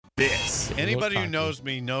This Anybody who knows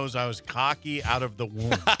me knows I was cocky out of the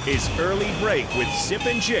womb. is Early Break with Sip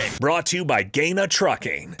and Jake, brought to you by Gaina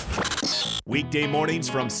Trucking. Weekday mornings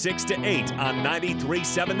from 6 to 8 on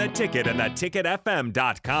 93.7 The Ticket and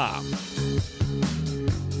theticketfm.com.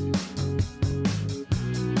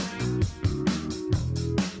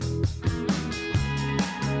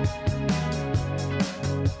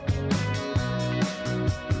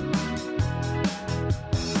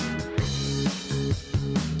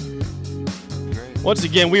 Once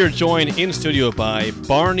again, we are joined in studio by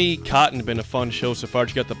Barney Cotton. Been a fun show so far.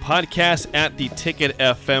 You got the podcast at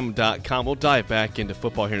theticketfm.com. We'll dive back into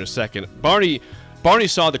football here in a second. Barney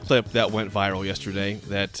saw the clip that went viral yesterday.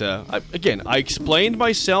 That I explained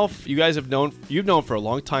myself. You guys you've known for a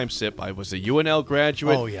long time, Sip. I was a UNL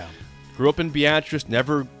graduate. Oh yeah. Grew up in Beatrice.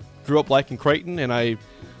 Never grew up liking Creighton, and I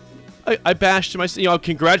bashed myself.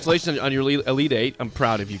 Congratulations on your Elite Eight. I'm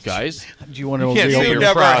proud of you guys. Do you want to? You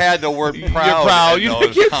never had the word proud. You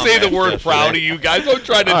can't say the word proud of you guys. Don't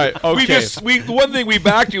try to. Right, okay. The one thing we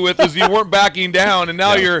backed you with is you weren't backing down, and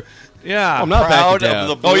now you're. Yeah, I'm not proud backing down. of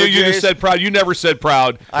the Blue you just Jays? said proud. You never said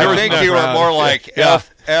proud. I think you were more like F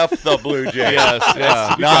the Blue Jays. Yes. You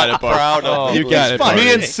got Not it, Bart. proud of the You Blue got Jays. it, Bart.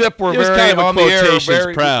 Me and Sip were It was very kind of a on the air. quotations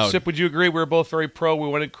Very proud. Sip, would you agree? We were both very pro. We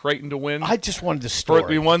wanted Creighton to win. I just wanted the We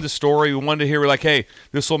story. wanted the story. We wanted to hear. We're like, hey,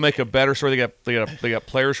 this will make a better story. They got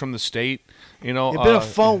players from the state. You know, It's been a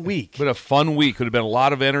fun week, been a fun week. Could have been a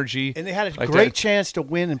lot of energy, and they had a Like great that. chance to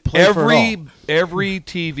win and play for all. Every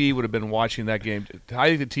TV would have been watching that game. How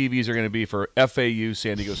do you think the TVs are going to be for FAU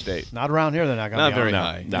San Diego State? Not around here. They're not going to Not be very on.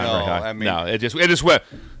 high. Not No, very high. I mean- no, it just went.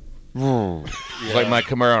 It's like my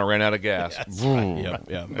Camaro ran out of gas. Yeah.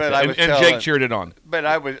 But I was and telling- Jake cheered it on. But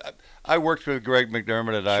I worked with Greg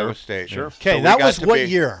McDermott at Iowa State. Sure. Okay, So that we got was to what be,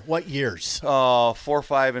 year? What years? 2004,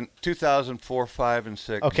 5, and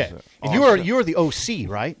 6. Okay, and Awesome. you were the OC,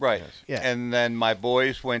 right? Right. Yeah. And then my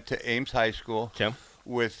boys went to Ames High School Okay.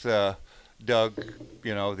 with Doug,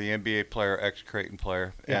 the NBA player, ex-Creighton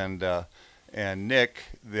player, Yeah. and Nick,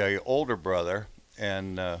 the older brother,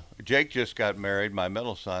 and Jake just got married, my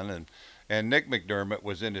middle son, and Nick McDermott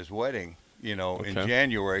was in his wedding, in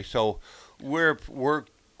January. So we're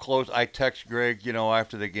close. I text Greg,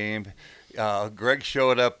 after the game. Greg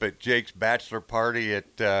showed up at Jake's bachelor party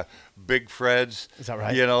at Big Fred's. Is that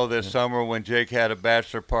right? This summer when Jake had a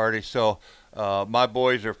bachelor party. So my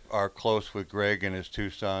boys are close with Greg and his two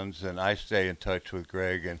sons, and I stay in touch with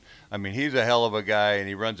Greg. And, I mean, he's a hell of a guy, and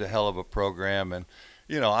he runs a hell of a program. And,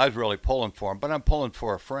 I was really pulling for him, but I'm pulling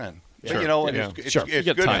for a friend. Sure. But, Yeah. it's Sure. You good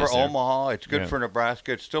get for ties there. Omaha. It's good for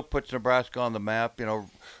Nebraska. It still puts Nebraska on the map,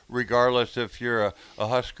 regardless if you're a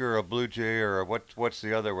Husker, a Blue Jay, or what's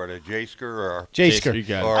the other word, a Jaysker or Jasker. You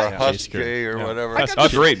got or it. a Husk Jasker. Jay or whatever.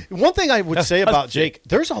 That's great. One thing I would say about Jake,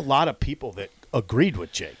 there's a lot of people that agreed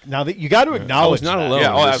with Jake. Now that you got to acknowledge I was not that. alone.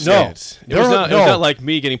 Yeah, in this no. stance. It was not like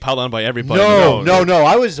me getting piled on by everybody. No.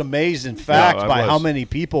 I was amazed, in fact, I by was. how many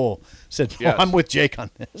people said, Yes. I'm with Jake on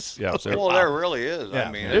this. Yeah, Well, there really is. Yeah.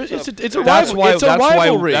 I mean, It's a That's rivalry. why- It's a that's why-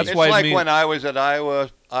 rivalry. that's it's why like me- when I was at Iowa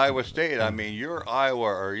State. I mean, you're Iowa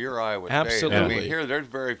or you're Iowa State. I Absolutely. mean, there's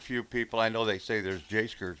very few people. I know they say there's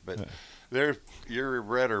Jayskers, but you're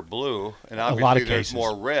red or blue, and lot of obviously there's cases.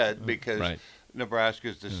 more red because Right.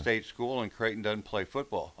 Nebraska's the state school and Creighton doesn't play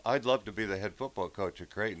football. I'd love to be the head football coach at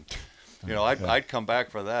Creighton. I'd come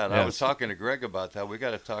back for that. I was talking to Greg about that. We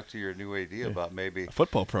got to talk to your new AD about maybe A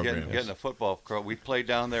football program. getting a football. We played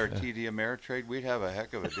down there at TD Ameritrade. We'd have a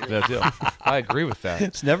heck of a deal. That's it. I agree with that.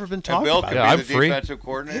 It's never been And talked Bill about. could Yeah, be I'm the free. defensive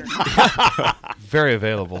coordinator. Very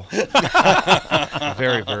available.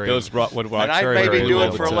 Very, very. Those brought would watch And I'd very, maybe very do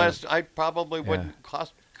well it for with, less. I probably wouldn't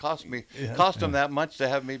cost them that much to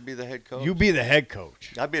have me be the head coach. You be the head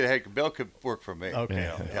coach. I'd be the head. Bill could work for me.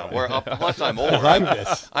 Okay. Plus I'm older. I like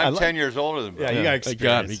this. I'm 10 years older than Bill. Yeah, you got I experience.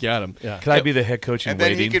 got him. You got him. Yeah. Could I be the head coach in And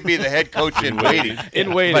then waiting? he could be the head coach in waiting.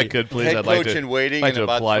 In waiting. If I could, please. Head I'd like coach to. in waiting like in to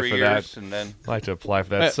about apply 3 for years, that. and then I'd like to apply for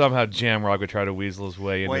that. Somehow Jamrock would try to weasel his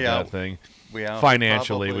way into that thing.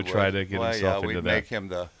 Financially probably would try to get himself we'd into make that. him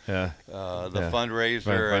the Yeah.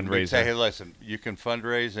 fundraiser, and we'd Fundraiser. say, hey, listen, you can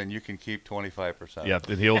fundraise and you can keep 25%. Yeah,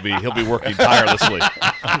 and he'll be working tirelessly.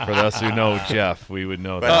 For us who know Jeff, we would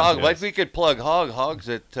know But that. Hog, like we could plug Hogs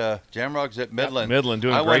at Jamrock's at Midland. Midland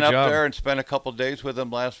doing a I great went job. up there and spent a couple days with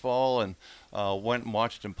them last fall, and went and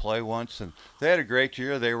watched him play once, and they had a great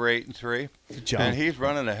year. They were 8-3, Good job. and he's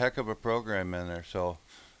running a heck of a program in there. So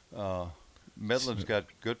Midland's got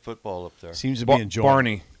good football up there. Seems to be enjoying.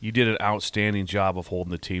 Barney, you did an outstanding job of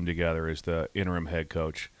holding the team together as the interim head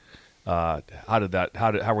coach. How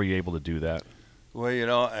were you able to do that?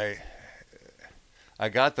 Well, I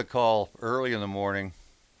got the call early in the morning,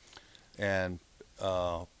 and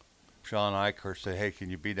Sean Eichhorst said, hey, can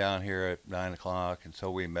you be down here at 9 o'clock? And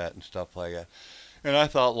so we met and stuff like that. And I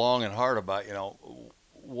thought long and hard about,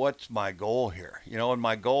 what's my goal here? And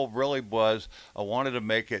my goal really was I wanted to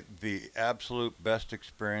make it the absolute best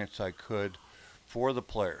experience I could for the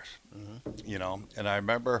players, And I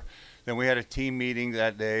remember then we had a team meeting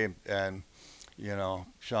that day, and,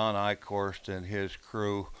 Sean Eichhorst and his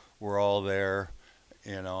crew were all there,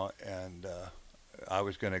 and I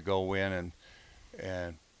was going to go in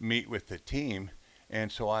and meet with the team.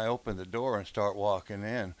 And so I opened the door and start walking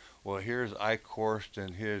in. Well, here's Eichhorst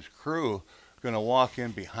and his crew going to walk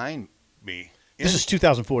in behind me. This is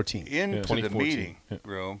 2014. Into the meeting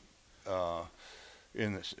room at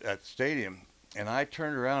the stadium. And I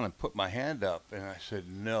turned around and put my hand up, and I said,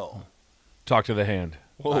 no. Talk to the hand.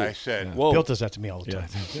 Whoa. I said, Whoa. Bill does that to me all the time.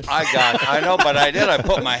 I know, but I did. I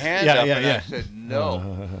put my hand up, and yeah. I said,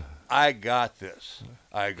 no, I got this.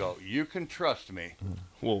 I go, you can trust me.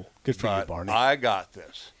 Whoa. Good for you, But Barney. I got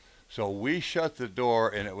this. So we shut the door,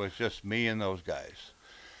 and it was just me and those guys.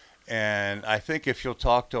 And I think if you'll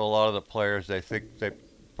talk to a lot of the players, they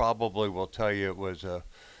probably will tell you it was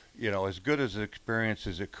as good as an experience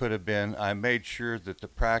as it could have been. I made sure that the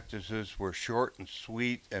practices were short and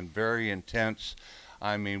sweet and very intense.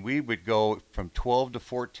 I mean, we would go from 12 to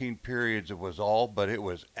 14 periods. It was all, but it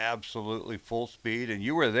was absolutely full speed. And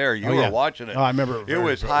you were there. You were watching it. Oh, I remember it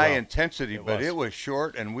was high intensity, It but was. it was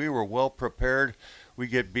short, and we were well prepared. We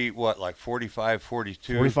get beat, like 45,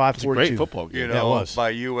 42? 45, It's a 42. great football game. Yeah, it was.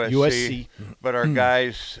 By USC. USC. But our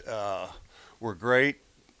guys were great,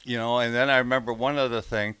 And then I remember one other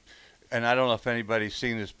thing, and I don't know if anybody's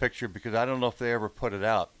seen this picture because I don't know if they ever put it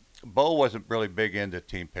out. Bo wasn't really big into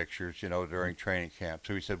team pictures, during training camp.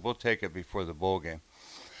 So he said, we'll take it before the bowl game.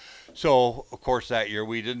 So, of course, that year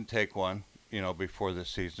we didn't take one, before the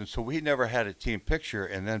season. So we never had a team picture,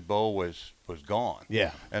 and then Bo was gone.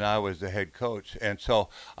 Yeah. And I was the head coach. And so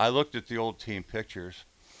I looked at the old team pictures,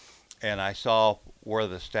 and I saw where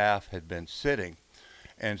the staff had been sitting.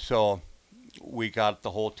 And so we got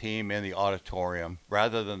the whole team in the auditorium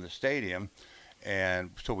rather than the stadium. And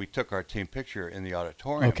so we took our team picture in the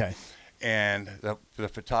auditorium. Okay. And the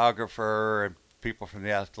photographer and people from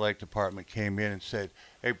the athletic department came in and said,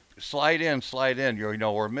 hey, slide in.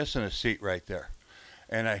 We're missing a seat right there.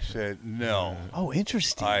 And I said, no. Oh,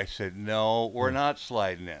 interesting. I said, no, we're not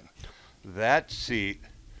sliding in. That seat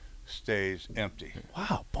stays empty.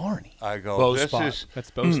 Wow, Barney. I go, Bo's spot. That's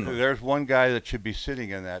Bo's spot. there's one guy that should be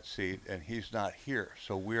sitting in that seat, and he's not here.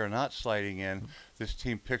 So we are not sliding in. This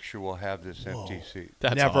team picture will have this empty seat.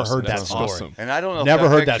 That's Never awesome. heard that That's story. awesome. And I don't know Never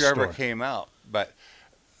if heard that that picture ever story. came out, but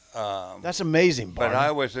That's amazing, Barney. but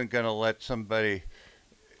I wasn't going to let somebody,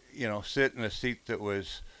 sit in a seat that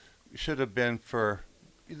should have been for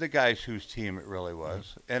the guys whose team it really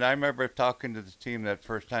was. And I remember talking to the team that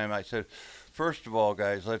first time. I said, first of all,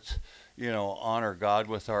 guys, let's honor God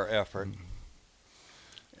with our effort,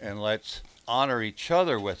 and let's honor each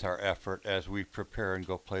other with our effort as we prepare and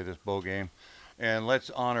go play this bowl game, and let's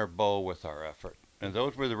honor Bo with our effort. And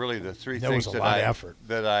those were really the three There things was a lot of effort.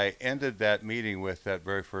 that I ended that meeting with that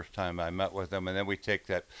very first time I met with them. And then we take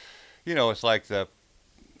that, it's like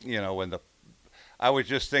when I was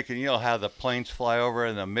just thinking, how the planes fly over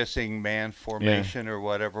in the missing man formation or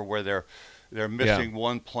whatever, where they're missing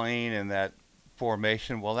one plane in that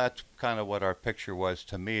formation. Well, that's kind of what our picture was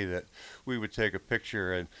to me, that we would take a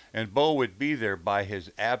picture and Bo would be there by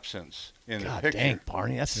his absence in God the picture. dang,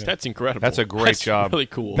 Barney. That's incredible. That's a great job. Really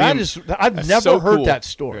cool. I've That's never so heard cool. that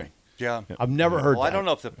story. Yeah. I've never heard Well, that. I don't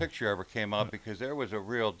know if the picture ever came out because there was a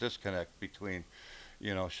real disconnect between,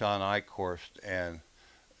 Sean Eichhorst and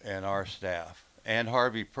our staff and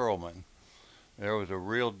Harvey Perlman. There was a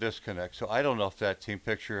real disconnect. So I don't know if that team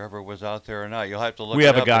picture ever was out there or not. You'll have to look We it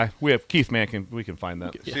have a up guy. and We have Keith Mann. We can find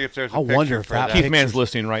that. see if there's a I picture wonder if for that that. Keith picture's- Mann's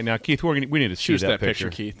listening right now. Keith, we need to see Choose that picture, picture.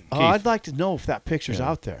 Keith. Oh, I'd like to know if that picture's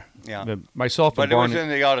out there. Yeah. Myself and But it was Barney. in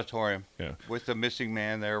the auditorium Yeah. with the missing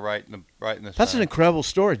man there right in the That's an center. incredible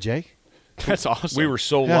story, Jake. That's awesome. We were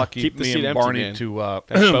so Yeah. lucky, Keep the me seat and empty, Barney, man. to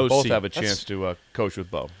That's Bo's both seat. have a chance to coach with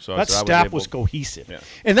Bo. So That I staff able- was cohesive. Yeah.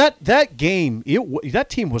 And that game, that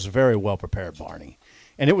team was very well prepared, Barney.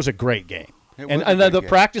 And it was a great game. It And, was a and great the game.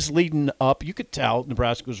 practice leading up, you could tell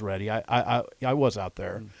Nebraska was ready. I was out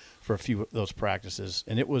there for a few of those practices,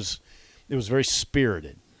 and it was very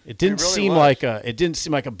spirited. It didn't really seem was.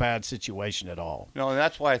 like a bad situation at all. No, and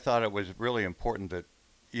that's why I thought it was really important that,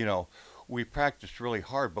 we practiced really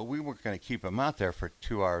hard, but we weren't going to keep them out there for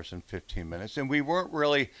 2 hours and 15 minutes. And we weren't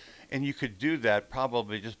really, and you could do that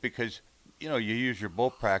probably just because, you use your bowl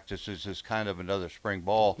practices as kind of another spring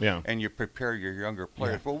ball, Yeah. and you prepare your younger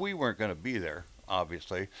players. Well, we weren't going to be there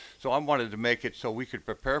obviously. So I wanted to make it so we could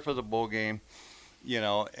prepare for the bowl game,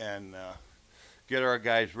 and get our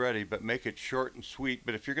guys ready, but make it short and sweet.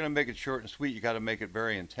 But if you're going to make it short and sweet, you got to make it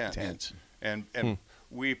very intense. And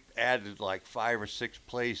we added like 5 or 6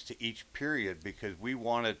 plays to each period because we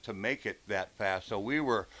wanted to make it that fast. So we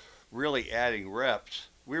were really adding reps.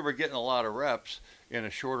 We were getting a lot of reps in a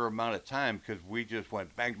shorter amount of time because we just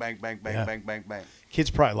went bang, bang, bang, bang, bang, bang, bang. Kids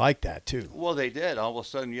probably like that too. Well, they did. All of a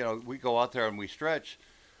sudden, we go out there and we stretch,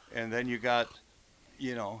 and then you got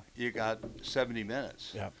 70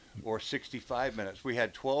 minutes. Yep. Or 65 minutes. We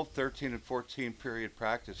had 12, 13, and 14 period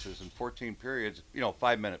practices, and 14 periods,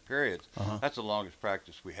 5-minute periods. That's the longest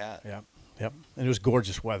practice we had. Yep. And it was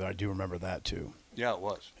gorgeous weather. I do remember that too. Yeah, it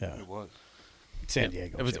was. Yeah. It was. San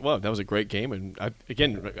Diego. That was a great game, and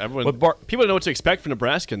everyone people don't know what to expect from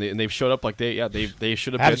Nebraska, and they've showed up like they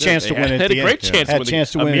should have had a chance to win. Had a great chance. Had a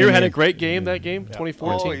chance to win. Amir had a great game that game,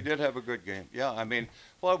 2014. Oh, he did have a good game. Yeah, I mean,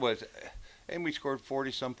 it was, and we scored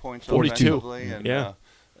 40-some points 42. offensively,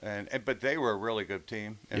 and but they were a really good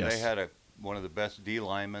team, and they had one of the best D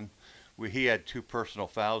linemen. He had 2 personal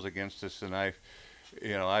fouls against us, and I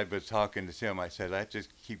was talking to Tim. I said, I just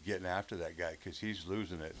keep getting after that guy because he's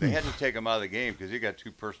losing it. They had to take him out of the game because he got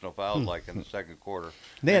 2 personal fouls like in the second quarter.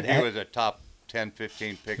 He was a top 10,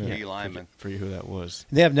 15 pick D lineman. For you who that was.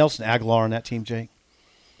 They have Nelson Aguilar on that team, Jake?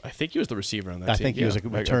 I think he was the receiver on that team. I think he was a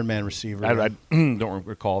return man receiver. I don't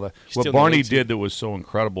recall that. What Barney did that was so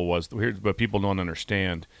incredible but people don't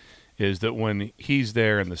understand, is that when he's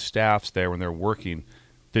there and the staff's there when they're working,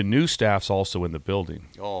 the new staff's also in the building.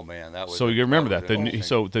 Oh man, that was. So you remember that.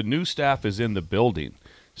 So the new staff is in the building.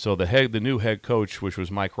 So the new head coach, which was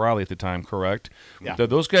Mike Riley at the time, correct? Yeah.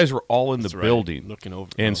 Those guys were all in the building, looking over.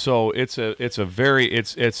 And so it's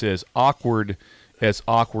as awkward as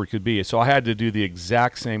awkward could be. So I had to do the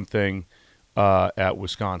exact same thing at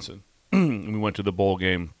Wisconsin. We went to the bowl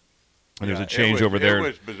game, and there's a change over there. It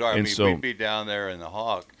was bizarre. And we'd be down there in the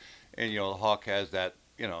Hawk, and the Hawk has that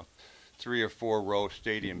 3 or 4 row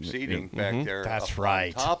stadium seating back there. That's up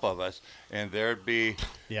right. on top of us, and there'd be.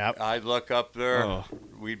 I'd look up there. Oh.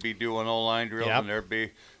 We'd be doing O-line drills, Yep. and there'd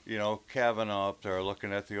be. Kavanaugh up there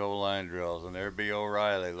looking at the O-line drills, and there'd be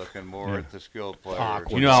O'Reilly looking more at the skill players.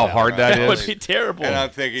 Awkward. You know how hard that That would is? be terrible. And I'm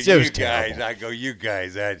thinking, you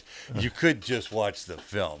guys, you could just watch the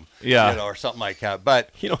film, or something like that. But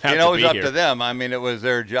you don't have it to was be up here. to them. I mean, it was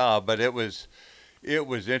their job, but it was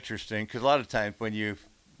interesting because a lot of times when you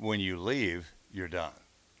leave, you're done,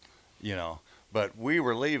 But we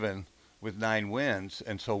were leaving with 9 wins,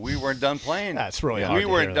 and so we weren't done playing. That's really hard we to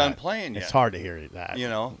weren't hear done that. playing yet. It's hard to hear that.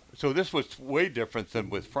 So this was way different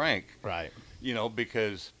than with Frank. Right.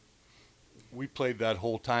 Because we played that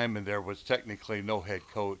whole time, and there was technically no head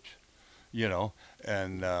coach,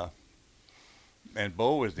 and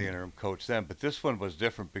Bo was the interim coach then. But this one was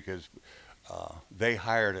different because they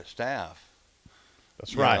hired a staff.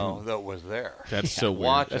 That's right. That was there. That's so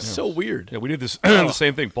weird. That's so weird. Yeah, we did this the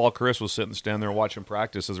same thing. Paul Chris was standing there watching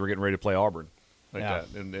practice as we're getting ready to play Auburn. That.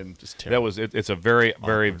 And that was it's a very,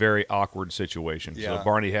 very, very awkward situation. Yeah. So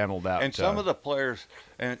Barney handled that. And some of the players,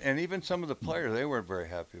 and even some of the players, they weren't very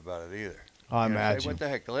happy about it either. I Say, imagine. what the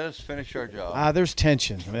heck? Let us finish our job. There's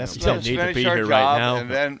tension. I mean, that's You don't Let's need to finish be our here job, right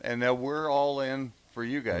now. and then we're all in for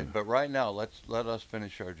you guys. But right now, let us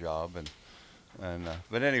finish our job.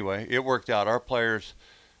 But anyway, it worked out. Our players,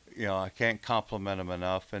 I can't compliment them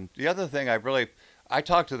enough. And the other thing, I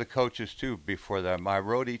talked to the coaches too before them. I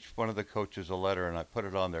wrote each one of the coaches a letter and I put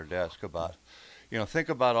it on their desk about, think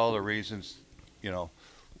about all the reasons,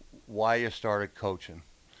 why you started coaching,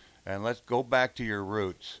 and let's go back to your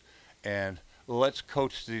roots, and let's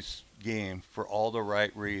coach this game for all the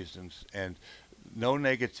right reasons, and no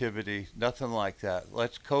negativity, nothing like that.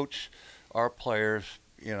 Let's coach our players,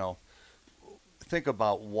 think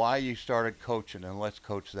about why you started coaching, and let's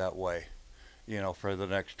coach that way, for the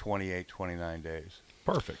next 28, 29 days.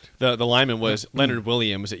 perfect. The lineman was Leonard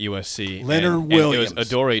Williams at USC. Leonard Williams. And it was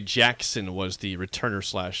Adoree Jackson was the returner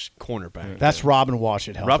 / cornerback. That's Robin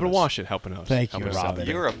Washit helping Robin us. Washit helping us. Thank you, helping us out Robin.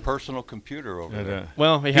 there. You're a personal computer over there.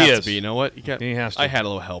 Well, he has is. to be. You know what? He has to. I had a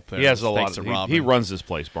little help there. He has a Thanks lot. to Robin. He runs this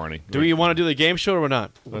place, Barney. Do you want to do the game show or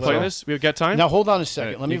not? We'll play go. this? We've got time? Now, hold on a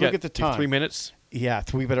second. Let me You look got at the time. 3 minutes? Yeah,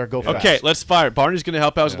 we better go fast. Okay, let's fire. Barney's going to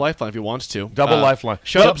help out his lifeline if he wants to. Double lifeline.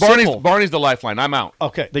 Shut up, Barney's, Sipple. Barney's the lifeline. I'm out.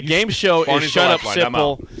 Okay. The game show is Barney's the Shut Up, lifeline. I'm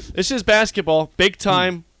out. Sipple. This is basketball. Big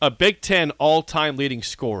time. A Big Ten all-time leading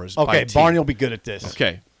scorers. by Okay, team. Barney will be good at this.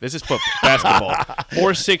 Okay, this is basketball.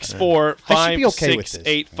 464 I should be okay with this.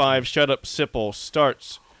 5685. Shut Up, Sipple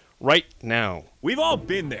starts right now. We've all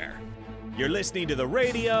been there. You're listening to the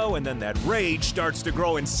radio, and then that rage starts to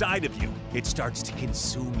grow inside of you. It starts to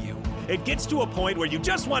consume you. it gets to a point where you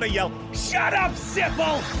just want to yell, "Shut up,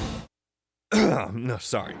 Sipple!" No,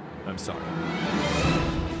 sorry. I'm sorry.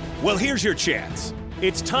 Well, here's your chance.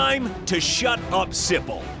 It's time to shut up,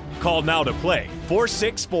 Sipple. Call now to play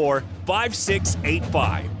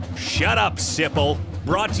 464-5685. Shut up, Sipple.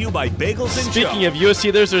 Brought to you by Bagels and Speaking Joe. of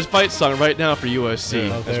USC, there's their fight song right now for USC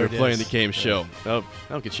Oh, as there we're it playing is. the game show. Oh,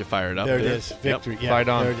 that'll get you fired up. There it is. Victory. Yep. Yeah, Fight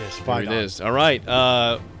on. there it is. Fight There on. it is. All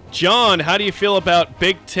right. John, how do you feel about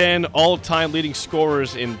Big Ten all-time leading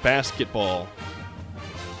scorers in basketball?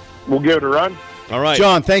 We'll give it a run. All right.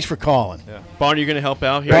 John, thanks for calling. Barney, you're going to help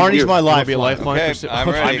out here? Barney's my You wanna be a lifeline. lifeline Okay, for Sip? I'm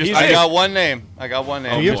ready. He's I in. got one name. Oh,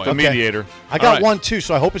 you? boy. The Okay. mediator. I got All right. one, too,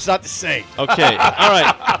 so I hope it's not the same. Okay. All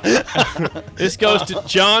right. This goes to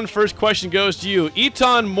John. First question goes to you.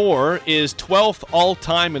 Eton Moore is 12th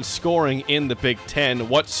all-time in scoring in the Big Ten.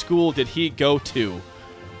 What school did he go to?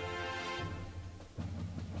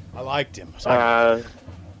 I liked him.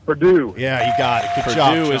 Purdue. Yeah, you got it. Good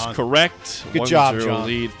job, Purdue John. is correct. Good job, 1-0 John.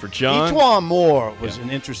 lead for John. Etuan Moore was an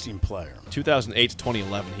interesting player. 2008 to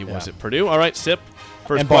 2011 he was Yeah. at Purdue. All right, Sip.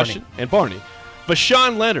 First And Barney. question. And Barney.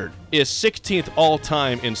 Vashawn Leonard is 16th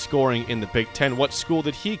all-time in scoring in the Big Ten. What school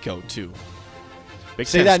did he go to? Big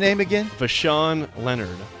Say Ten that school. name again. Vashawn Leonard.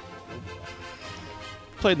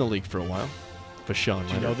 Played in the league for a while. Vashawn Do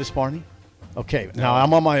you Leonard. know this, Barney? Okay, now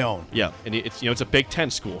I'm on my own. Yeah, and it's it's a Big Ten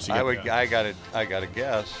school. So you got- I got to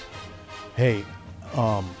guess. Hey,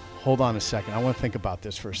 hold on a second. I want to think about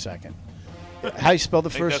this for a second. How you spell the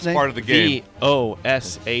I think first that's name? part of the game.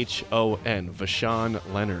 Voshon Vashawn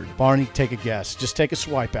Leonard. Barney, take a guess. Just take a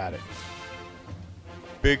swipe at it.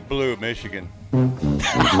 Big Blue, Michigan.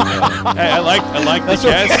 Hey, I like the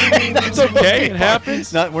guess. It's okay. It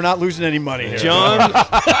happens. We're not losing any money here. John,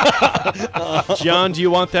 John, do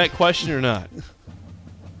you want that question or not?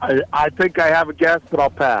 I think I have a guess, but I'll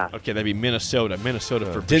pass. Okay, that'd be Minnesota. Minnesota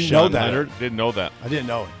for Didn't Vashawn know that. Leonard. Didn't know that. I didn't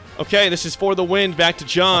know it. Okay, this is for the win. Back to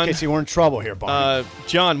John. Okay, so we're in trouble here, Barney.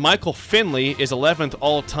 John, Michael Finley is 11th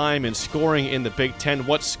all-time in scoring in the Big Ten.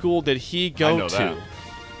 What school did he go know to? that.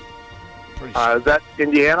 Pretty sure. Is that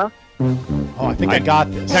Indiana? Oh, I think I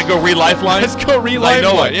got this. Can I go read Lifeline? Let's go I relive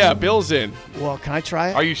know it. it. Yeah, Bill's in. Well, can I try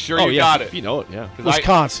it? Are you sure Oh, you yeah, got if it? you know it, yeah. 'Cause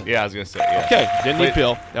Wisconsin. I was going to say, yeah. Okay, didn't need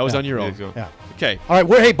Bill. That was on your own. Yeah. Yeah. Okay. All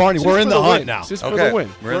right, hey, Barney, This we're is in for the hunt win. now. This is for Okay. the win.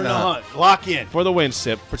 We're in the hunt. Lock in. For the win,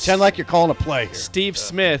 Sip. Pretend like you're calling a play here. Steve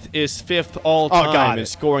Smith is 5th got all-time it. in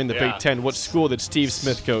scoring the Yeah. Big Ten. What school did Steve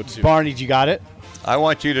Smith go to? Barney, you got it? I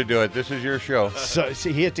want you to do it. This is your show. So,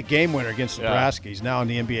 see, he hit the game winner against Nebraska. He's now on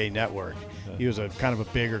the NBA Network. He was a kind of a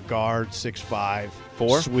bigger guard, 6'5",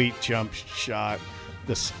 4? sweet jump shot.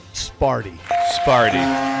 The Sparty.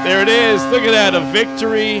 Sparty. There it is. Look at that. A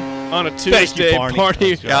victory on a Tuesday. Barney.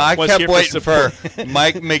 Yeah, I was kept here waiting support. for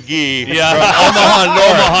Mike McGee Yeah. from Omaha North.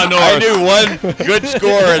 Omaha North. I knew one good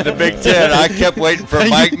scorer in the Big Ten. I kept waiting for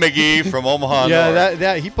Mike McGee from Omaha Yeah, North.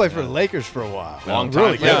 that he played for the Lakers for a while. Long time.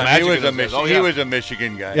 Really good. Yeah, Yeah, he Magic was in a his days. Oh, He yeah. was a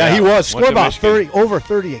Michigan guy. Yeah, he was. Scored to about Michigan. over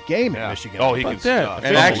 30 a game Yeah. at Michigan. Oh, he How can about that? stuff.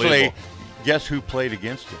 And actually, Unbelievable. guess who played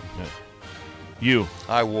against him? You.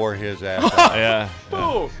 I wore his ass out. Yeah.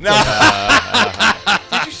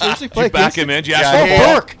 Did you seriously play Did you back against him in? Did you Yeah, ask Oh, him? he-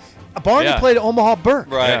 Burke. Barney Yeah. played at Omaha Burke.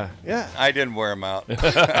 Right. Yeah. Yeah. I didn't wear him out.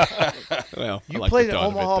 Well, You I like played the at thought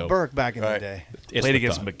of it, Omaha though. Burke back in the Right. day. It's Played the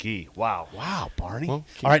against thought. McGee. Wow. Wow, Barney. Well,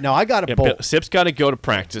 All right, now I got a Yeah, bolt. Sip's got to go to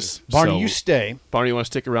practice. Barney, so- you stay. Barney, you want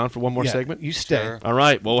to stick around for one more Yeah, segment? You stay. Sure. All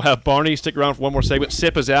right. Well, we'll have Barney stick around for one more segment.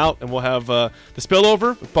 Sip is out, and we'll have the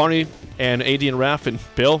spillover with Barney and AD and Raph and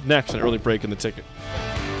Bill next. An early break in the ticket.